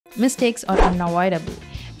Mistakes are unavoidable.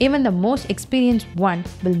 Even the most experienced one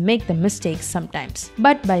will make the mistakes sometimes.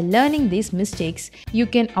 But by learning these mistakes, you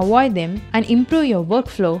can avoid them and improve your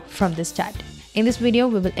workflow from the start. In this video,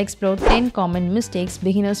 we will explore 10 common mistakes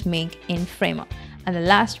beginners make in Framer. And the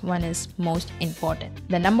last one is most important.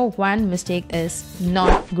 The number one mistake is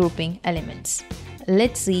not grouping elements.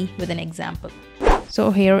 Let's see with an example.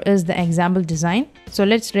 So here is the example design. So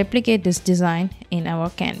let's replicate this design in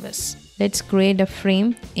our canvas. Let's create a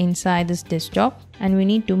frame inside this desktop and we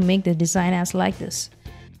need to make the design as like this.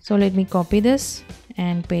 So let me copy this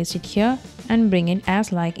and paste it here and bring it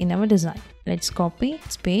as like in our design. Let's copy,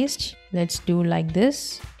 let's paste, let's do like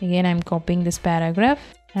this. Again, I'm copying this paragraph.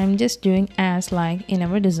 I'm just doing as like in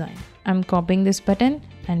our design. I'm copying this button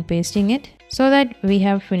and pasting it so that we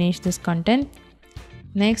have finished this content.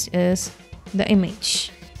 Next is the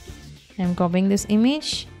image. I'm copying this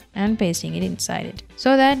image and pasting it inside it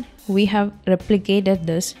so that we have replicated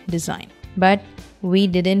this design, but we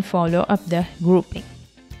didn't follow up the grouping.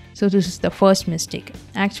 So this is the first mistake.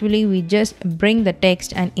 Actually, we just bring the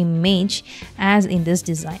text and image as in this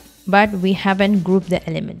design, but we haven't grouped the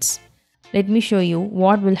elements. Let me show you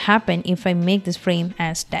what will happen if I make this frame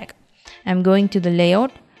as tag. I'm going to the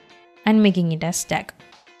layout and making it as tag.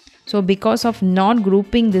 So because of not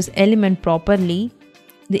grouping this element properly,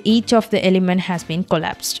 each of the element has been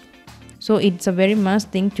collapsed. So it's a very must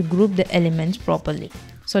thing to group the elements properly.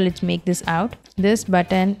 So let's make this out. This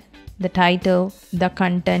button, the title, the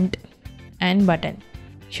content and button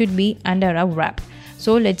should be under a wrap.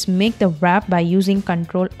 So let's make the wrap by using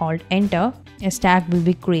Ctrl-Alt-Enter. A tag will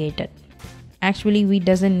be created. Actually, we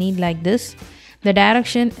doesn't need like this. The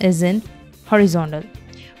direction isn't horizontal.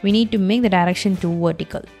 We need to make the direction to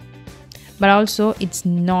vertical. But also it's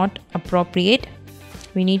not appropriate.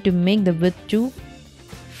 We need to make the width to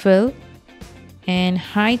fill and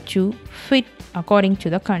height to fit according to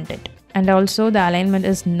the content. And also the alignment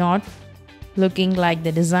is not looking like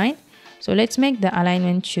the design. So let's make the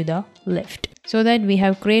alignment to the left so that we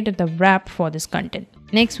have created the wrap for this content.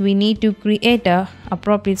 Next, we need to create a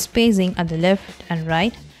appropriate spacing at the left and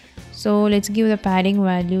right. So let's give the padding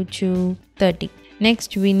value to 30.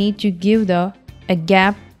 Next, we need to give a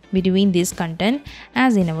gap between this content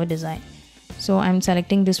as in our design. So I'm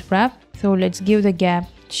selecting this wrap. So let's give the gap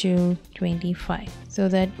to 25 so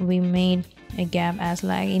that we made a gap as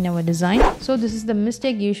like in our design. So this is the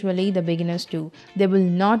mistake usually the beginners do. They will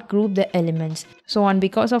not group the elements. So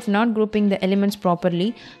because of not grouping the elements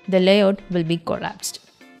properly, the layout will be collapsed.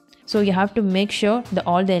 So you have to make sure that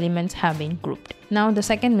all the elements have been grouped. Now the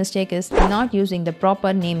second mistake is not using the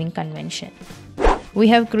proper naming convention. We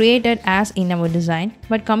have created as in our design,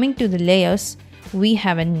 but coming to the layers, we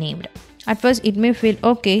haven't named. At first, it may feel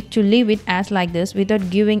okay to leave it as like this without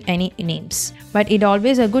giving any names. But it's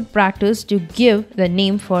always a good practice to give the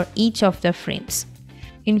name for each of the frames.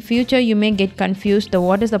 In future, you may get confused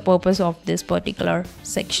what is the purpose of this particular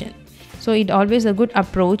section. So it's always a good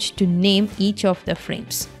approach to name each of the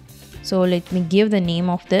frames. So let me give the name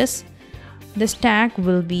of this. This tag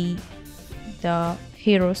will be the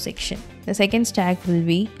hero section. The second tag will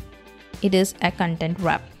be, it is a content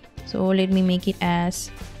wrap. So let me make it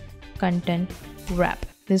as content wrap.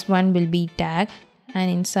 This one will be tag and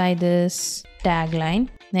inside this tagline.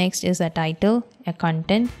 Next is a title, a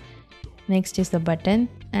content. Next is the button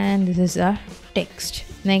and this is a text.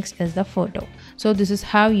 Next is the photo. So this is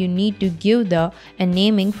how you need to give a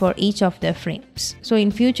naming for each of the frames. So in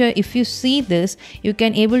future, if you see this, you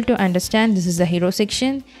can able to understand this is the hero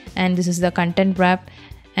section and this is the content wrap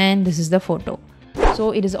and this is the photo.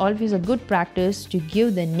 So it is always a good practice to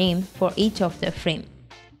give the name for each of the frame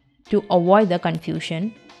to avoid the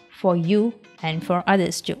confusion for you and for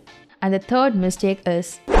others too. And the third mistake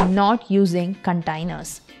is not using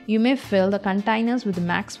containers. You may feel the containers with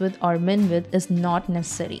max width or min width is not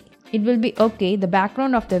necessary. It will be okay, the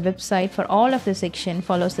background of the website for all of the section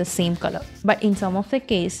follows the same color. But in some of the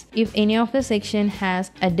case, if any of the section has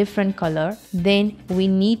a different color, then we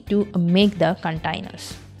need to make the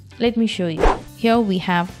containers. Let me show you. Here we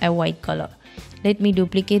have a white color. Let me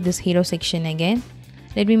duplicate this hero section again.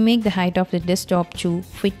 Let me make the height of the desktop to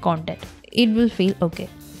fit content. It will feel okay.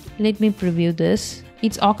 Let me preview this.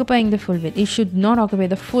 It's occupying the full width. It should not occupy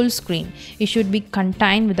the full screen. It should be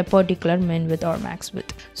contained with a particular min width or max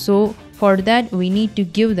width. So for that, we need to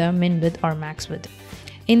give the min width or max width.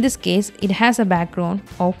 In this case, it has a background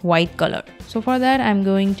of white color. So for that, I'm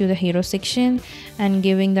going to the hero section and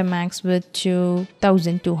giving the max width to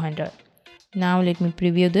 1200. Now let me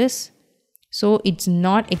preview this. So it's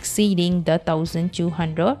not exceeding the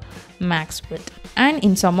 1200 max width. And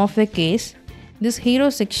in some of the case, this hero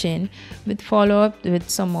section will follow up with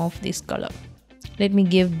some of this color. let me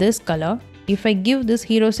give this color. If I give this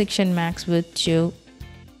hero section max width to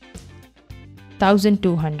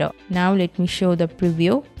 1200, now let me show the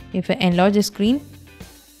preview. If I enlarge the screen,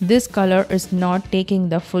 this color is not taking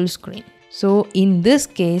the full screen. So in this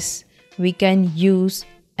case, we can use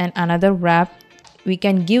another wrap. We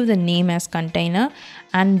can give the name as container,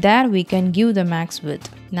 and there we can give the max width.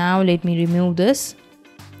 Now let me remove this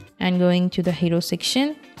and going to the hero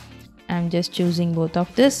section. I'm just choosing both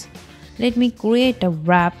of this. Let me create a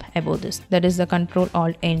wrap above this. That is the Control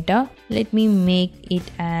Alt Enter. Let me make it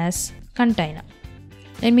as container.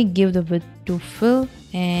 Let me give the width to fill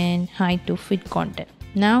and height to fit content.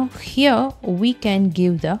 Now here we can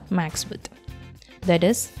give the max width, that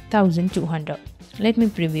is 1200. Let me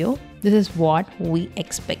preview. This is what we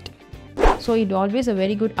expect. So it's always a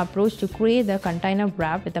very good approach to create the container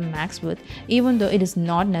wrap with a max width, even though it is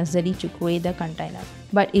not necessary to create the container,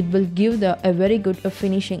 but it will give a very good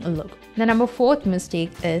finishing look. The number 4th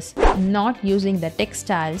mistake is not using the text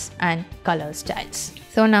styles and color styles.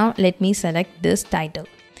 So now let me select this title.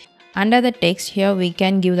 Under the text here we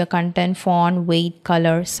can give the content, font, weight,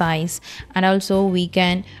 color, size, and also we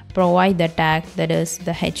can provide the tag, that is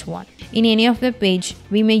the H1. In any of the page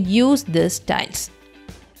we may use these styles.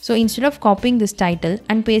 So instead of copying this title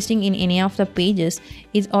and pasting in any of the pages,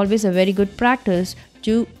 it's always a very good practice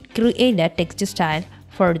to create a text style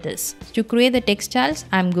for this. To create the text styles,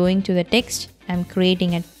 I'm going to the text, I'm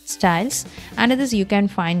creating a styles. Under this you can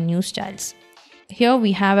find new styles. Here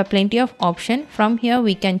we have a plenty of option. From here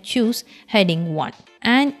we can choose heading 1,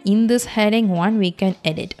 and in this heading 1 we can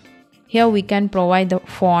edit. Here we can provide the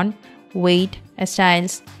font, weight,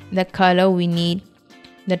 styles, the color we need,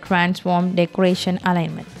 the transform, decoration,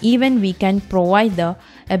 alignment. Even we can provide the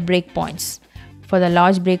breakpoints for the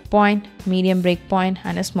large breakpoint, medium breakpoint,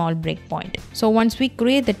 and a small breakpoint. So once we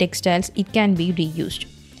create the text styles, it can be reused.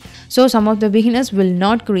 So some of the beginners will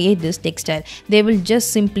not create this text style. They will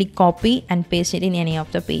just simply copy and paste it in any of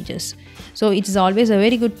the pages. So it is always a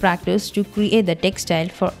very good practice to create the text style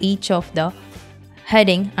for each of the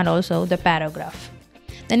heading and also the paragraph.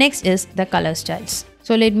 The next is the color styles.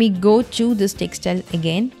 So let me go to this text style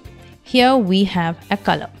again. Here we have a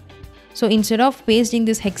color. So instead of pasting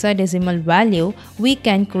this hexadecimal value, we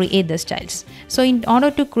can create the styles. So in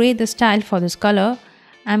order to create the style for this color,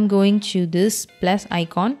 I'm going to this plus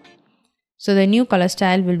icon. So the new color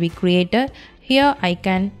style will be created. Here I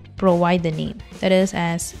can provide the name, that is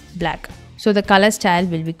as black. So the color style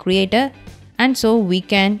will be created, and so we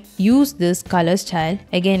can use this color style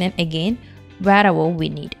again and again wherever we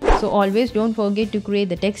need. So always don't forget to create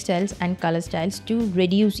the text styles and color styles to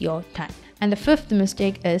reduce your time. And the 5th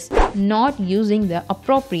mistake is not using the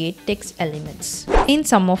appropriate text elements. In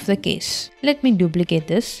some of the case, let me duplicate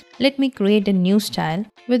this. Let me create a new style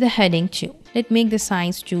with the heading 2. Let's make the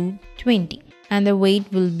size to 20 and the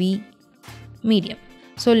weight will be medium.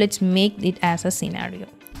 So let's make it as a scenario.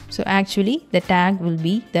 So actually the tag will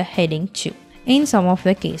be the heading 2. In some of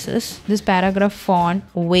the cases, this paragraph font,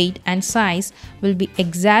 weight and size will be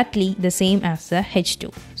exactly the same as the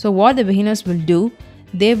H2. So what the beginners will do,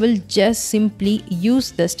 they will just simply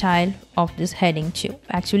use the style of this heading 2.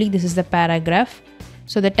 Actually this is the paragraph.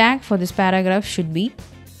 So the tag for this paragraph should be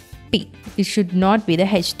P. It should not be the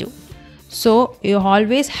H2. So you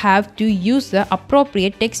always have to use the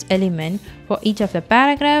appropriate text element for each of the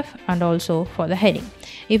paragraph and also for the heading.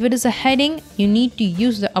 If it is a heading, you need to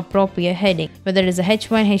use the appropriate heading, whether it is a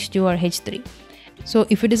H1, H2 or H3. So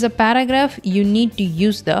if it is a paragraph, you need to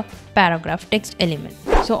use the paragraph text element.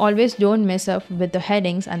 So always don't mess up with the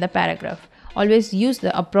headings and the paragraph. Always use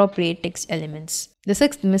the appropriate text elements. The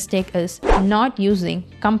 6th mistake is not using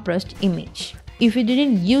compressed image. If you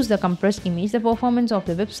didn't use the compressed image, the performance of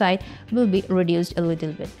the website will be reduced a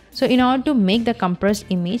little bit. So in order to make the compressed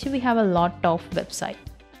image, we have a lot of website.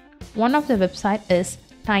 One of the website is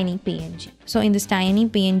TinyPNG. So in this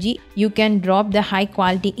TinyPNG, you can drop the high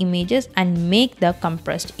quality images and make the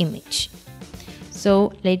compressed image.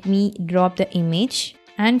 So let me drop the image,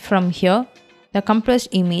 and from here the compressed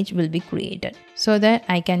image will be created. So that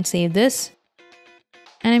I can save this,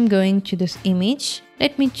 and I'm going to this image.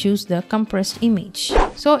 Let me choose the compressed image.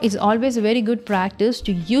 So it's always a very good practice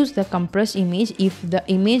to use the compressed image if the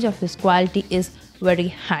image of this quality is very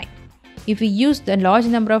high. If we use the large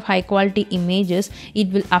number of high quality images,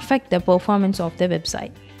 it will affect the performance of the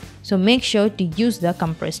website. So make sure to use the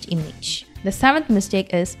compressed image. The 7th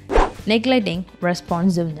mistake is neglecting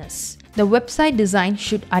responsiveness. The website design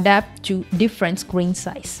should adapt to different screen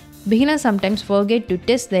size. Beginners sometimes forget to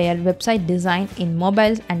test their website design in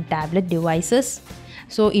mobiles and tablet devices.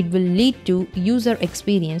 So it will lead to user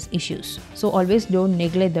experience issues. So always don't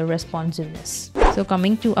neglect the responsiveness. So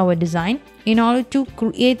coming to our design, in order to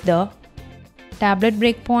create the tablet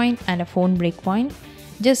breakpoint and a phone breakpoint,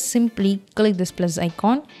 just simply click this plus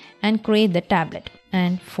icon and create the tablet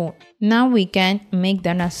and phone. Now we can make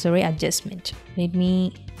the necessary adjustment. Let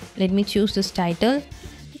me choose this title.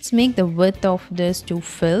 Let's make the width of this to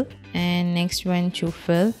fill, and next one to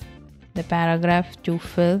fill, the paragraph to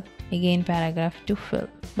fill, again paragraph to fill.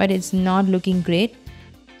 But it's not looking great,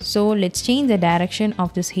 so let's change the direction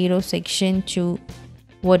of this hero section to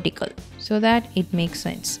vertical so that it makes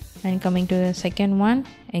sense. And coming to the second one,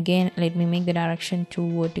 again let me make the direction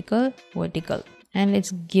to vertical, and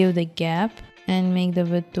let's give the gap and make the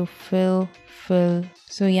width to fill.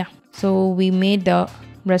 So yeah, so we made the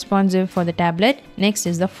responsive for the tablet. Next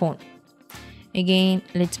is the phone. Again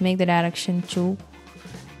let's make the direction to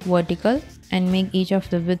vertical and make each of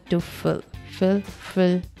the width to fill,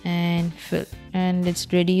 and fill, and let's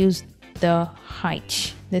reduce the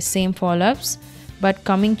height. The same follow-ups, but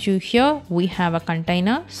coming to here we have a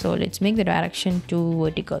container, so let's make the direction to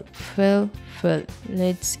vertical, fill.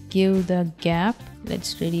 Let's give the gap,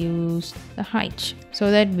 let's reduce the height,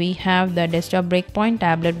 so that we have the desktop breakpoint,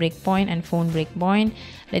 tablet breakpoint and phone breakpoint.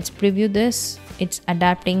 Let's preview this. It's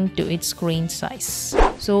adapting to its screen size.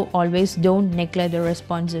 So always don't neglect the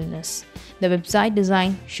responsiveness. The website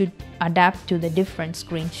design should adapt to the different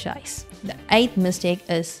screen size. The 8th mistake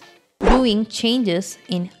is doing changes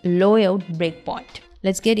in lower breakpoint.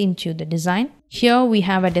 Let's get into the design. Here we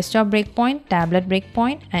have a desktop breakpoint, tablet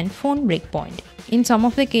breakpoint and phone breakpoint. In some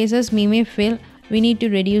of the cases we may feel we need to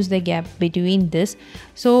reduce the gap between this.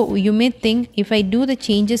 So you may think if I do the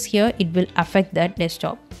changes here, it will affect that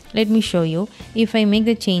desktop. Let me show you. If I make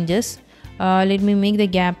the changes, let me make the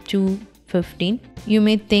gap to 15. You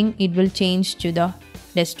may think it will change to the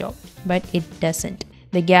desktop, but it doesn't.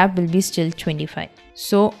 The gap will be still 25.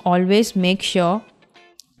 So always make sure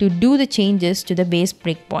to do the changes to the base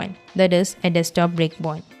breakpoint, that is a desktop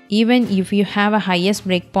breakpoint. Even if you have a highest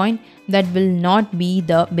breakpoint, that will not be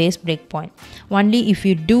the base breakpoint. Only if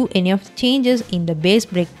you do any of the changes in the base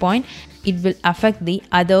breakpoint, it will affect the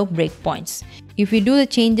other breakpoints. If you do the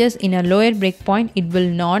changes in a lower breakpoint, it will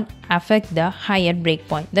not affect the higher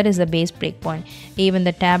breakpoint, that is the base breakpoint. Even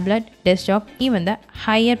the tablet, desktop, even the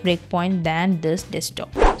higher breakpoint than this desktop.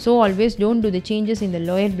 So always don't do the changes in the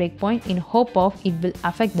lower breakpoint in hope of it will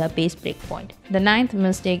affect the base breakpoint. The 9th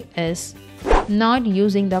mistake is not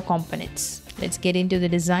using the components. Let's get into the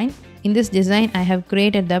design. In this design, I have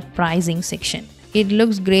created the pricing section. It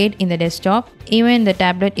looks great in the desktop, even in the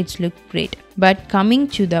tablet it's looked great. But coming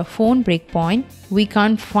to the phone breakpoint, we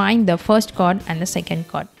can't find the first chord and the second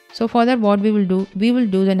chord. So for that, what we will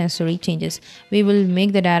do the necessary changes. We will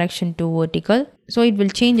make the direction to vertical, so it will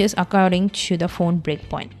changes according to the phone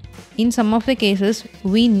breakpoint. In some of the cases,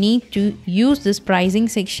 we need to use this pricing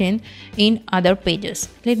section in other pages.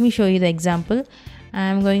 Let me show you the example.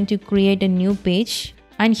 I'm going to create a new page.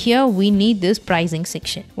 And here we need this pricing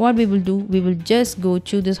section. What we will do, we will just go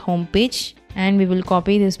to this home page and we will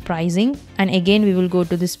copy this pricing, and again we will go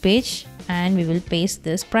to this page and we will paste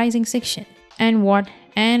this pricing section.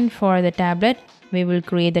 And for the tablet, we will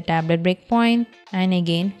create the tablet breakpoint and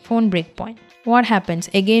again phone breakpoint. What happens?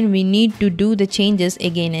 Again we need to do the changes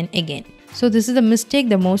again and again. So this is the mistake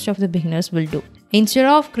that most of the beginners will do. Instead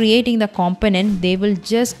of creating the component, they will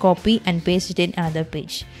just copy and paste it in another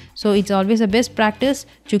page. So it's always a best practice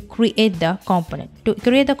to create the component. To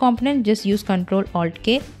create the component, just use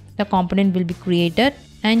Ctrl-Alt-K. The component will be created,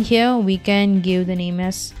 and here we can give the name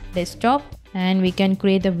as desktop, and we can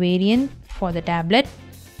create the variant for the tablet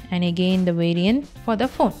and again the variant for the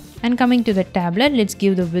phone. And coming to the tablet, let's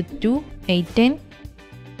give the width to 810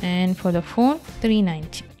 and for the phone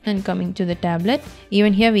 390. And coming to the tablet,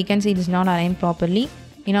 even here we can see it is not aligned properly.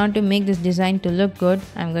 In order to make this design to look good,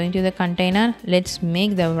 I'm going to the container. Let's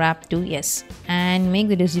make the wrap to yes and make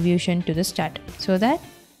the distribution to the start, so that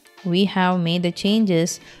we have made the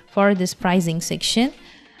changes for this pricing section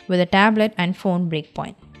with a tablet and phone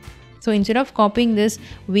breakpoint. So instead of copying this,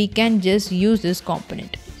 we can just use this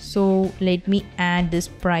component. So let me add this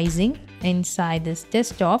pricing inside this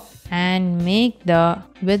desktop and make the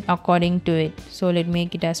width according to it. So let's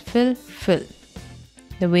make it as fill.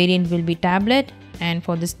 The variant will be tablet, and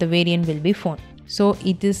for this the variant will be phone. So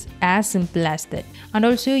it is as simple as that. And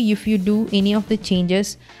also if you do any of the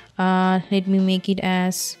changes, let me make it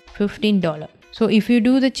as $15. So if you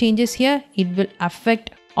do the changes here, it will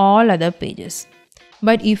affect all other pages.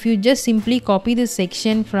 But if you just simply copy this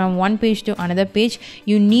section from one page to another page,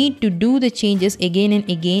 you need to do the changes again and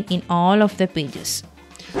again in all of the pages.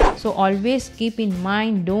 So always keep in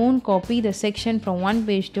mind, don't copy the section from one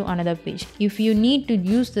page to another page. If you need to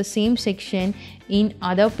use the same section in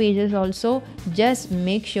other pages also, just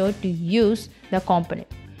make sure to use the component.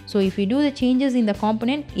 So if you do the changes in the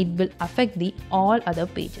component, it will affect the all other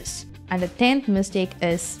pages. And the 10th mistake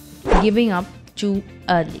is giving up too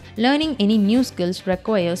early. Learning any new skills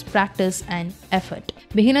requires practice and effort.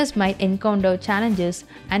 Beginners might encounter challenges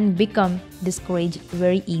and become discouraged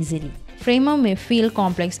very easily. Framer may feel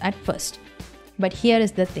complex at first, but here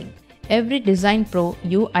is the thing. Every design pro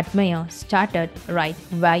you admire started right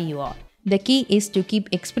where you are. The key is to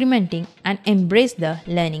keep experimenting and embrace the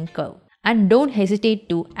learning curve. And don't hesitate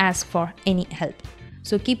to ask for any help.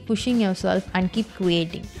 So keep pushing yourself and keep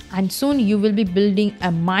creating. And soon you will be building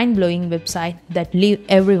a mind-blowing website that leave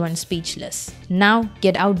everyone speechless. Now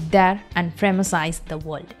get out there and framercise the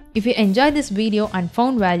world. If you enjoyed this video and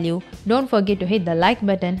found value, don't forget to hit the like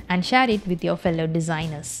button and share it with your fellow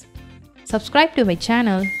designers. Subscribe to my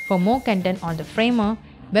channel for more content on the framer,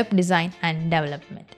 web design and development.